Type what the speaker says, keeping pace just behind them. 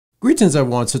Greetings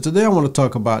everyone. So today I want to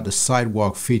talk about the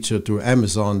Sidewalk feature through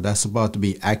Amazon that's about to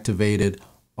be activated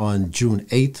on June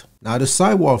 8th. Now the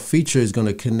Sidewalk feature is going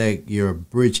to connect your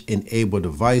bridge enabled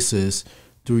devices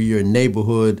through your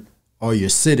neighborhood or your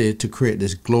city to create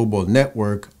this global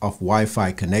network of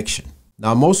Wi-Fi connection.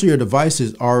 Now most of your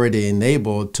devices are already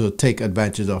enabled to take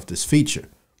advantage of this feature,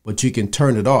 but you can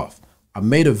turn it off. I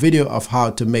made a video of how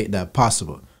to make that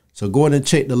possible. So go ahead and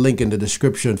check the link in the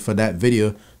description for that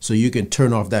video so you can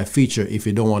turn off that feature if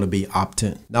you don't want to be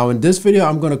opt-in. Now in this video,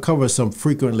 I'm going to cover some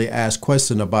frequently asked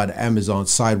questions about the Amazon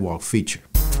Sidewalk feature.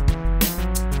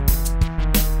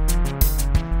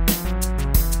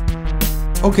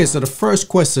 Okay, so the first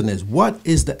question is, what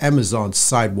is the Amazon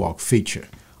Sidewalk feature?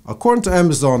 According to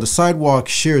Amazon, the Sidewalk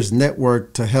shares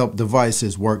network to help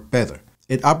devices work better.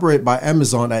 It operates by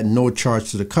Amazon at no charge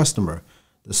to the customer.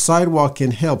 The Sidewalk can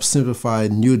help simplify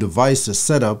new devices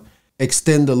setup,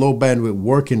 extend the low bandwidth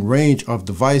working range of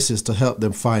devices to help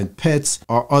them find pets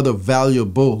or other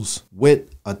valuables,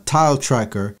 with a tile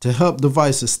tracker to help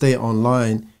devices stay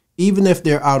online even if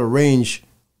they're out of range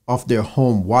of their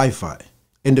home Wi-Fi.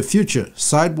 In the future,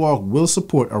 Sidewalk will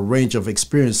support a range of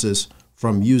experiences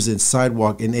from using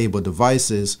Sidewalk enabled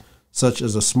devices such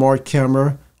as a smart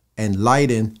camera and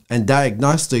lighting and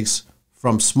diagnostics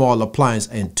from small appliance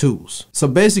and tools. So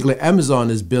basically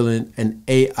Amazon is building an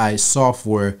AI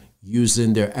software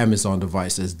using their Amazon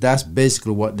devices. That's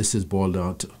basically what this is boiled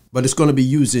down to. But it's going to be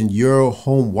using your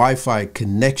home Wi-Fi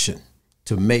connection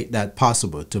to make that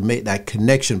possible, to make that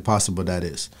connection possible, that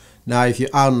is. Now, if you're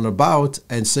out and about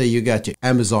and say you got your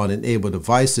Amazon enabled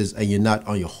devices and you're not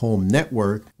on your home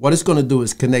network, what it's going to do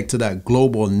is connect to that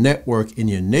global network in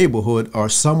your neighborhood or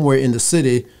somewhere in the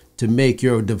city to make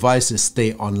your devices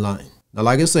stay online. Now,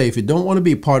 like I say, if you don't want to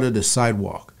be part of the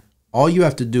Sidewalk, all you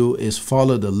have to do is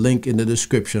follow the link in the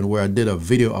description where I did a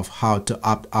video of how to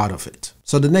opt out of it.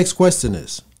 So the next question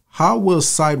is, how will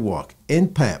Sidewalk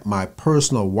impact my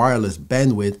personal wireless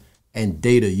bandwidth and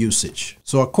data usage?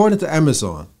 So according to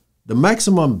Amazon, the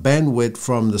maximum bandwidth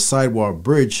from the Sidewalk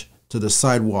bridge to the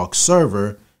Sidewalk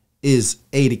server is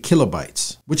 80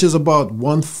 kilobytes, which is about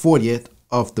 1/40th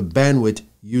of the bandwidth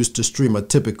used to stream a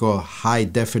typical high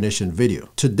definition video.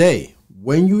 Today,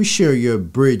 when you share your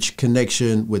bridge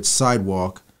connection with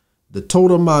Sidewalk, the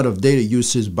total amount of data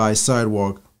usage by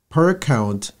Sidewalk per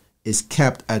account is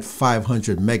capped at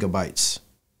 500 megabytes,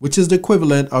 which is the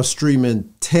equivalent of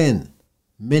streaming 10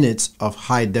 minutes of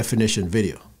high definition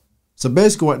video. So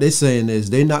basically what they're saying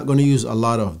is they're not going to use a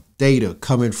lot of data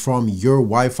coming from your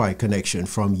Wi-Fi connection,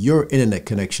 from your internet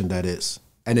connection, that is.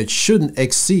 And it shouldn't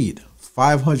exceed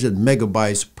 500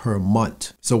 megabytes per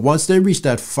month. So once they reach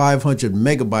that 500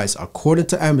 megabytes, according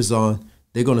to Amazon,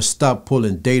 they're going to stop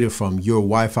pulling data from your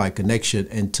Wi-Fi connection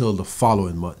until the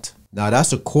following month. Now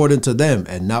that's according to them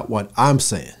and not what I'm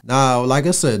saying. Now, like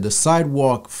I said, the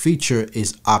Sidewalk feature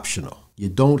is optional. You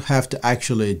don't have to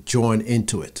actually join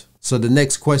into it. So the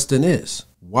next question is,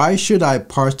 why should I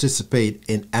participate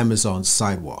in Amazon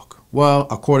Sidewalk? Well,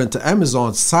 according to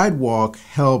Amazon, Sidewalk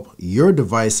help your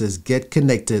devices get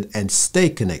connected and stay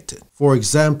connected. For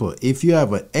example, if you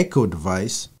have an Echo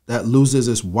device that loses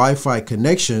its Wi-Fi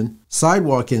connection,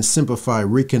 Sidewalk can simplify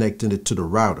reconnecting it to the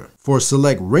router. For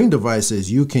select Ring devices,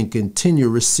 you can continue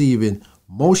receiving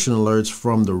motion alerts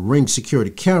from the Ring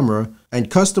security camera, and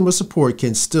customer support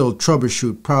can still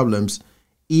troubleshoot problems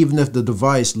even if the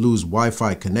device loses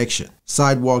Wi-Fi connection.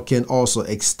 Sidewalk can also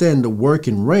extend the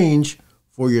working range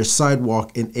for your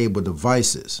Sidewalk enabled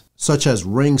devices, such as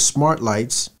Ring smart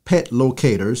lights, pet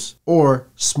locators, or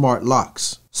smart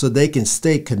locks, so they can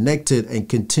stay connected and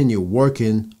continue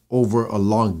working over a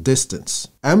long distance.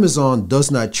 Amazon does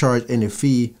not charge any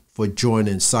fee for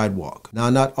joining Sidewalk. Now,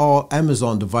 not all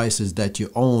Amazon devices that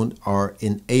you own are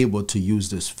enabled to use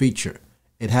this feature.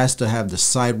 It has to have the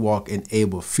Sidewalk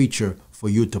enabled feature for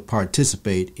you to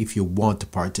participate if you want to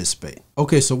participate.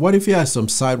 Okay, so what if you have some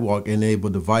Sidewalk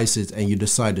enabled devices and you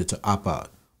decided to opt out?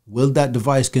 Will that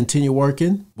device continue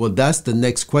working? Well, that's the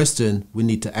next question we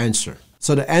need to answer.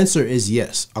 So the answer is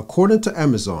yes. According to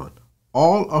Amazon,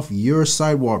 all of your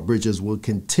Sidewalk bridges will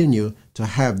continue to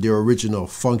have their original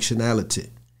functionality,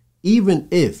 even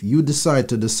if you decide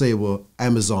to disable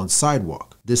Amazon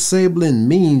Sidewalk. Disabling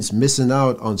means missing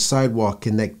out on Sidewalk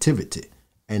connectivity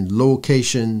and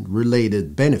location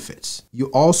related benefits. You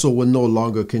also will no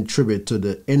longer contribute to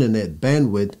the internet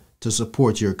bandwidth to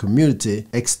support your community,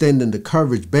 extending the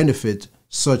coverage benefit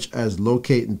such as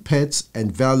locating pets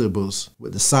and valuables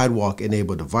with the Sidewalk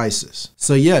enabled devices.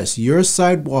 So yes, your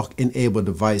Sidewalk enabled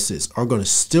devices are going to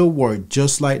still work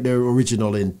just like they're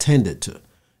originally intended to.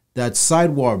 That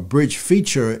Sidewalk bridge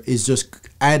feature is just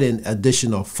adding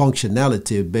additional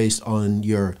functionality based on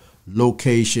your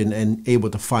location and able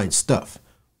to find stuff.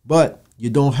 But you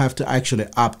don't have to actually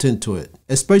opt into it,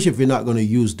 especially if you're not going to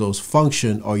use those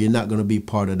functions or you're not going to be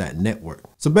part of that network.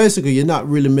 So basically, you're not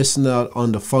really missing out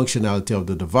on the functionality of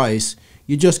the device.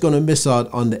 You're just going to miss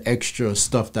out on the extra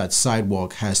stuff that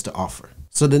Sidewalk has to offer.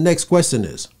 So the next question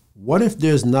is, what if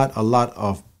there's not a lot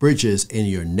of bridges in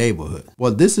your neighborhood?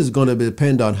 Well, this is going to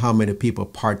depend on how many people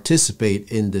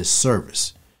participate in this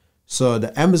service. So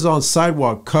the Amazon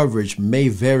Sidewalk coverage may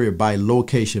vary by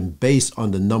location based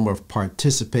on the number of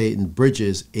participating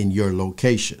bridges in your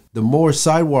location. The more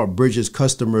Sidewalk bridges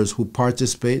customers who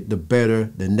participate, the better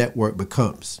the network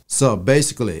becomes. So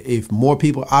basically, if more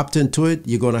people opt into it,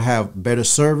 you're going to have better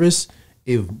service.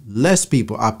 If less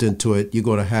people opt into it, you're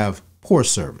going to have poor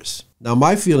service. Now,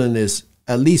 my feeling is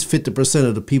at least 50%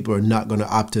 of the people are not going to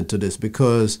opt into this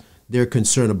because they're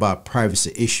concerned about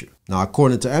privacy issue. Now,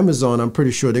 according to Amazon, I'm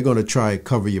pretty sure they're going to try to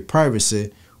cover your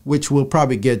privacy, which we'll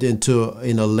probably get into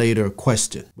in a later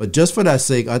question. But just for that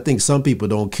sake, I think some people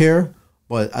don't care,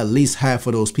 but at least half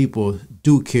of those people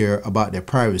do care about their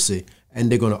privacy, and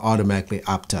they're going to automatically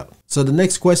opt out. So the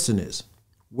next question is,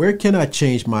 where can I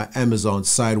change my Amazon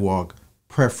Sidewalk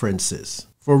preferences?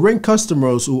 For Ring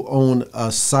customers who own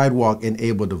a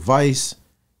Sidewalk-enabled device,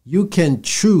 you can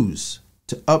choose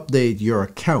to update your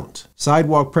account.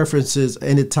 Sidewalk preferences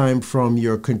anytime from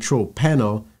your control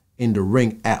panel in the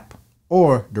Ring app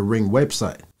or the Ring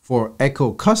website. For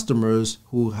Echo customers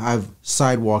who have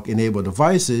Sidewalk-enabled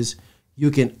devices, you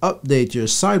can update your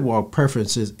Sidewalk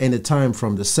preferences anytime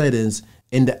from the settings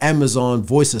in the Amazon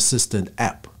Voice Assistant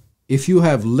app. If you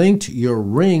have linked your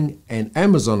Ring and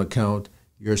Amazon account,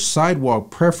 your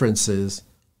Sidewalk preferences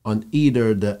on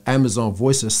either the Amazon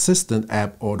Voice Assistant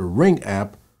app or the Ring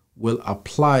app will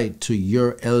apply to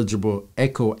your eligible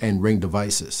Echo and Ring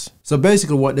devices. So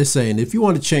basically what they're saying, if you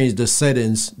want to change the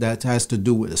settings that has to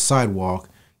do with the Sidewalk,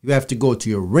 you have to go to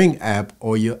your Ring app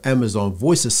or your Amazon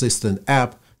Voice Assistant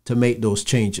app to make those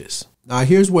changes. Now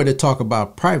here's where they talk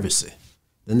about privacy.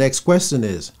 The next question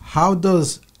is, how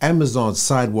does Amazon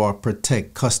Sidewalk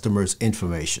protect customers'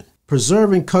 information?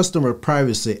 Preserving customer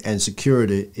privacy and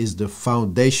security is the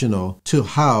foundational to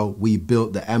how we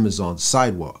built the Amazon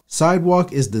Sidewalk.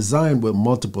 Sidewalk is designed with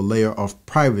multiple layers of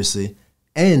privacy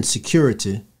and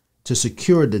security to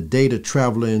secure the data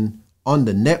traveling on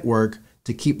the network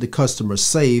to keep the customer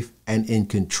safe and in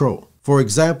control. For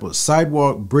example,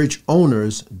 Sidewalk bridge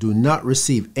owners do not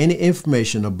receive any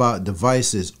information about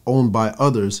devices owned by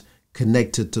others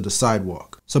connected to the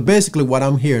Sidewalk. So basically what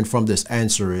I'm hearing from this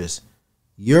answer is,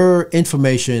 your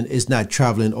information is not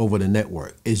traveling over the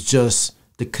network. It's just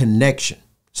the connection.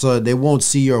 So they won't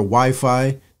see your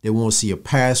Wi-Fi. They won't see your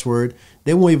password.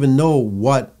 They won't even know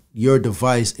what your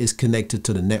device is connected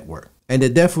to the network. And they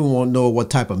definitely won't know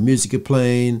what type of music you're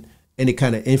playing, any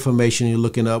kind of information you're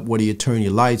looking up, whether you turn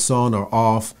your lights on or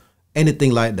off,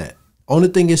 anything like that. Only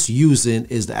thing it's using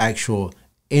is the actual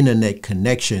internet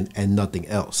connection and nothing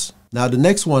else. Now, the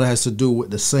next one has to do with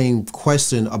the same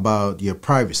question about your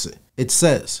privacy. It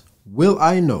says, will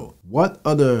I know what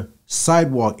other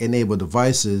Sidewalk-enabled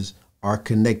devices are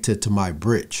connected to my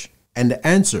bridge? And the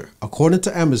answer, according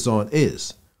to Amazon,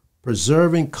 is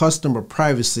preserving customer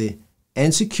privacy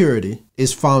and security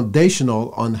is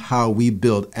foundational on how we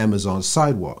build Amazon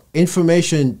Sidewalk.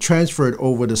 Information transferred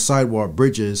over the Sidewalk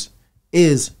bridges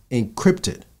is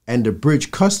encrypted, and the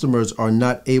bridge customers are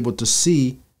not able to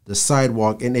see the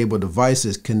Sidewalk-enabled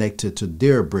devices connected to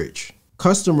their bridge.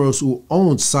 Customers who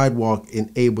own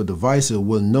Sidewalk-enabled devices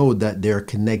will know that they're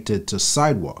connected to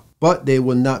Sidewalk, but they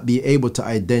will not be able to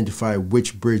identify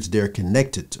which bridge they're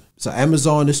connected to. So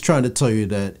Amazon is trying to tell you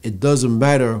that it doesn't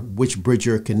matter which bridge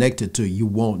you're connected to, you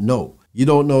won't know. You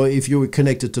don't know if you were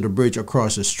connected to the bridge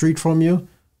across the street from you,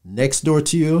 next door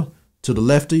to you, to the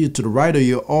left of you, to the right of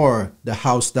you, or the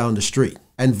house down the street.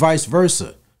 And vice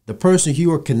versa. The person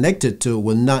you are connected to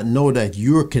will not know that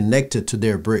you're connected to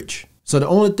their bridge. So the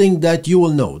only thing that you will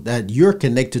know that you're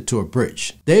connected to a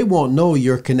bridge. They won't know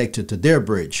you're connected to their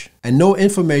bridge, and no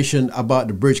information about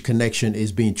the bridge connection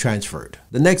is being transferred.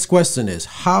 The next question is,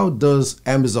 how does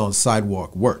Amazon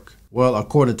Sidewalk work? Well,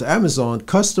 according to Amazon,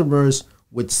 customers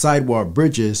with Sidewalk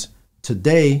bridges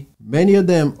today, many of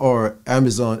them are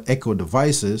Amazon Echo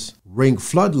devices, Ring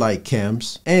floodlight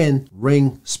cams, and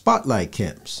Ring spotlight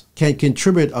cams, can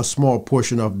contribute a small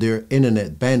portion of their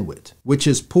internet bandwidth, which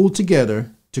is pulled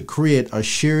together to create a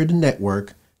shared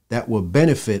network that will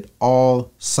benefit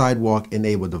all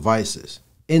Sidewalk-enabled devices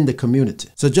in the community.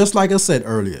 So just like I said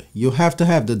earlier, you have to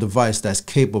have the device that's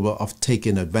capable of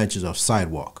taking advantage of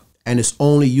Sidewalk. And it's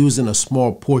only using a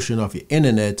small portion of your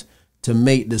internet to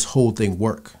make this whole thing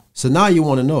work. So now you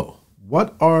want to know,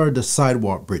 what are the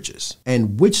sidewalk bridges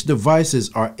and which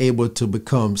devices are able to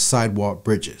become sidewalk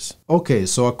bridges? Okay,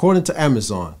 so according to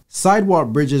Amazon, sidewalk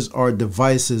bridges are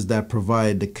devices that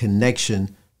provide the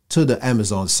connection to the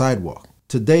Amazon sidewalk.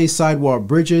 Today's sidewalk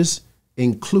bridges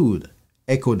include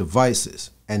Echo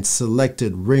devices and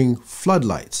selected ring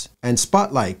floodlights and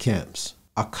spotlight cams.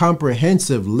 A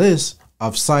comprehensive list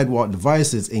of sidewalk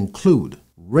devices include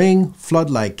Ring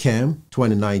Floodlight Cam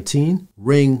 2019,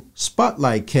 Ring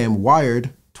Spotlight Cam Wired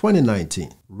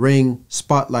 2019, Ring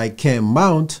Spotlight Cam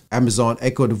Mount, Amazon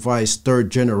Echo Device 3rd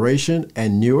generation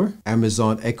and newer,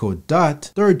 Amazon Echo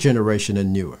Dot 3rd generation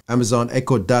and newer, Amazon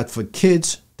Echo Dot for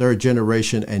Kids 3rd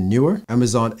generation and newer,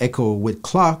 Amazon Echo with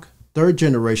Clock 3rd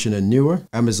generation and newer,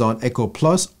 Amazon Echo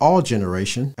Plus all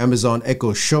generation, Amazon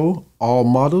Echo Show all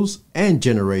models and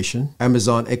generation,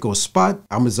 Amazon Echo Spot,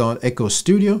 Amazon Echo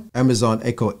Studio, Amazon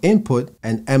Echo Input,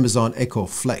 and Amazon Echo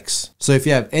Flex. So if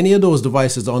you have any of those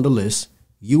devices on the list,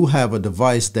 you have a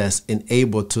device that's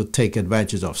enabled to take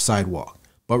advantage of Sidewalk.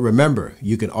 But remember,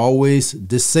 you can always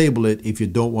disable it if you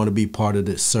don't want to be part of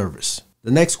this service.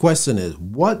 The next question is,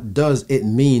 what does it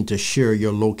mean to share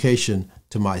your location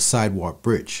to my Sidewalk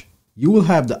bridge? You will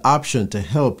have the option to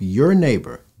help your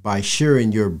neighbor by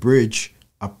sharing your bridge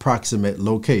approximate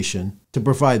location to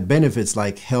provide benefits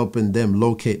like helping them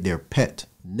locate their pet.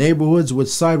 Neighborhoods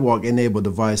with sidewalk enabled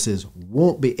devices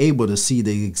won't be able to see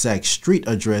the exact street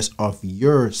address of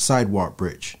your sidewalk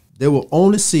bridge. They will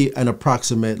only see an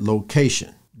approximate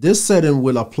location. This setting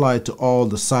will apply to all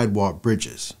the sidewalk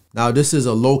bridges. Now, this is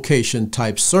a location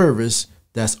type service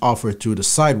that's offered through the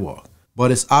sidewalk, but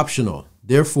it's optional.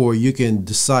 Therefore, you can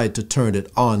decide to turn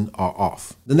it on or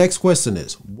off. The next question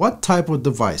is, what type of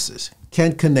devices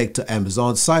can connect to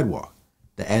Amazon Sidewalk?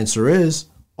 The answer is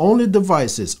only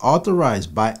devices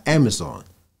authorized by Amazon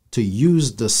to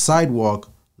use the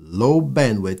Sidewalk low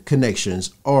bandwidth connections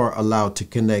are allowed to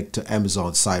connect to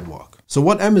Amazon Sidewalk. So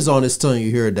what Amazon is telling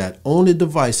you here that only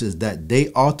devices that they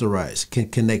authorize can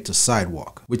connect to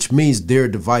Sidewalk, which means their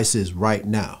devices right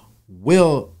now.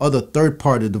 Will other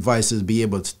third-party devices be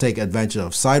able to take advantage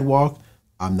of Sidewalk?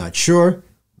 I'm not sure.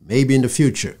 Maybe in the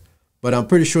future. But I'm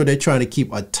pretty sure they're trying to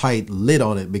keep a tight lid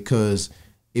on it, because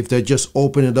if they just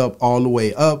open it up all the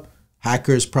way up,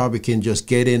 hackers probably can just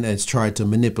get in and try to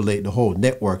manipulate the whole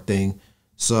network thing.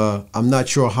 So I'm not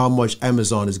sure how much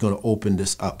Amazon is going to open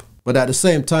this up. But at the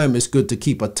same time, it's good to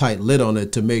keep a tight lid on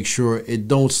it to make sure it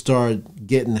don't start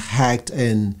getting hacked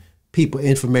and people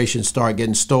information start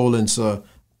getting stolen. So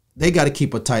they got to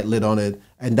keep a tight lid on it,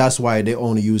 and that's why they're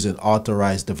only using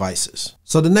authorized devices.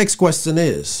 So the next question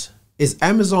is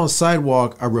Amazon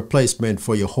Sidewalk a replacement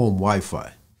for your home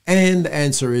Wi-Fi? And the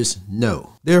answer is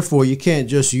no. Therefore, you can't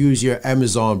just use your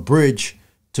Amazon bridge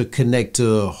to connect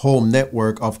to a home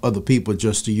network of other people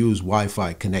just to use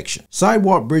Wi-Fi connection.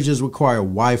 Sidewalk bridges require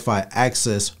Wi-Fi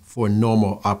access for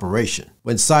normal operation.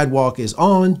 When Sidewalk is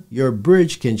on, your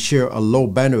bridge can share a low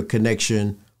bandwidth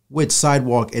connection with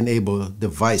Sidewalk enabled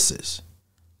devices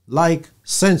like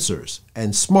sensors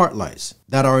and smart lights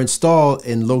that are installed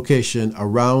in location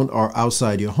around or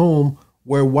outside your home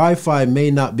where Wi-Fi may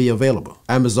not be available.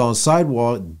 Amazon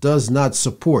Sidewalk does not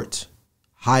support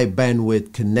high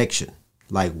bandwidth connection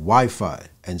like Wi-Fi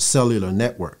and cellular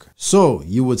network. So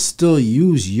you would still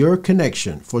use your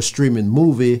connection for streaming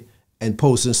movie and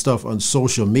posting stuff on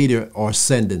social media or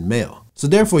sending mail. So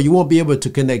therefore, you won't be able to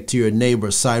connect to your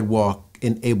neighbor's Sidewalk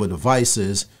enabled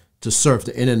devices to surf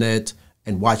the internet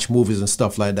and watch movies and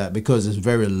stuff like that, because it's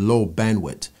very low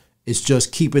bandwidth. It's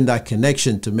just keeping that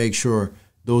connection to make sure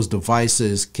those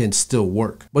devices can still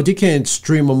work. But you can't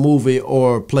stream a movie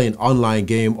or play an online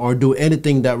game or do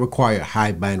anything that requires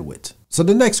high bandwidth. So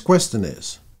the next question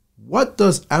is, what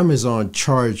does Amazon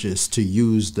charges to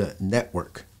use the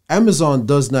network? Amazon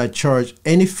does not charge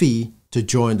any fee to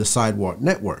join the Sidewalk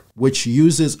network, which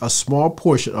uses a small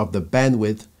portion of the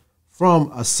bandwidth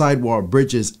from a Sidewalk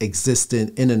bridge's existing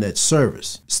internet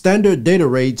service. Standard data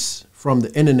rates from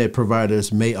the internet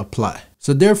providers may apply.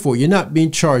 So therefore, you're not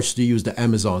being charged to use the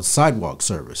Amazon Sidewalk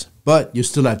service, but you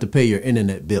still have to pay your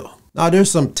internet bill. Now, there's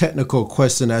some technical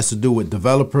questions that has to do with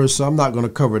developers, so I'm not going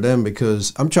to cover them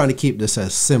because I'm trying to keep this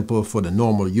as simple for the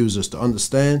normal users to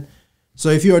understand. So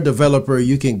if you're a developer,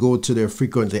 you can go to their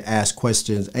frequently asked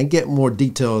questions and get more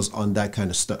details on that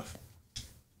kind of stuff.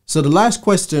 So the last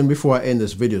question before I end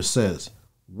this video says,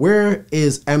 where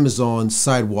is Amazon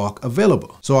Sidewalk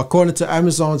available? So according to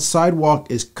Amazon,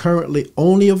 Sidewalk is currently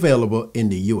only available in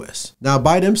the US. Now,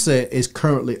 by them saying it's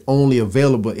currently only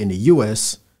available in the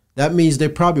US, That means they're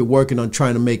probably working on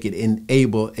trying to make it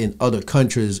enabled in other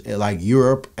countries like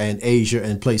Europe and Asia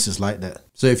and places like that.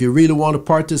 So if you really want to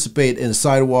participate in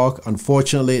Sidewalk,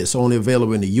 unfortunately, it's only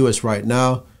available in the US right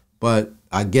now, but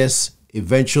I guess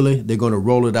eventually they're going to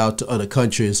roll it out to other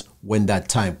countries when that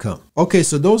time comes. Okay,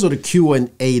 so those are the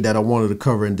Q&A that I wanted to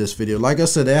cover in this video. Like I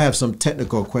said, I have some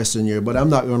technical questions here, but I'm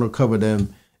not going to cover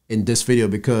them in this video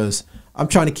because I'm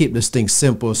trying to keep this thing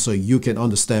simple so you can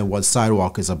understand what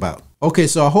Sidewalk is about. Okay,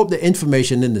 so I hope the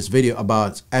information in this video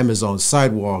about Amazon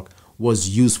Sidewalk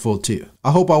was useful to you.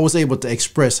 I hope I was able to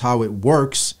express how it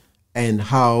works and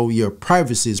how your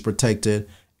privacy is protected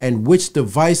and which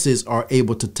devices are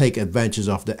able to take advantage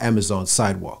of the Amazon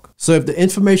Sidewalk. So if the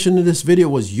information in this video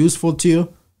was useful to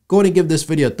you, go ahead and give this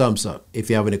video a thumbs up. If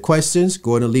you have any questions,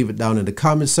 go ahead and leave it down in the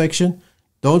comment section.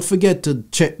 Don't forget to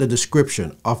check the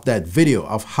description of that video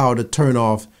of how to turn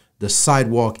off the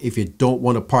Sidewalk if you don't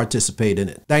want to participate in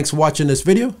it. Thanks for watching this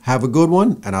video. Have a good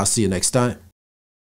one, and I'll see you next time.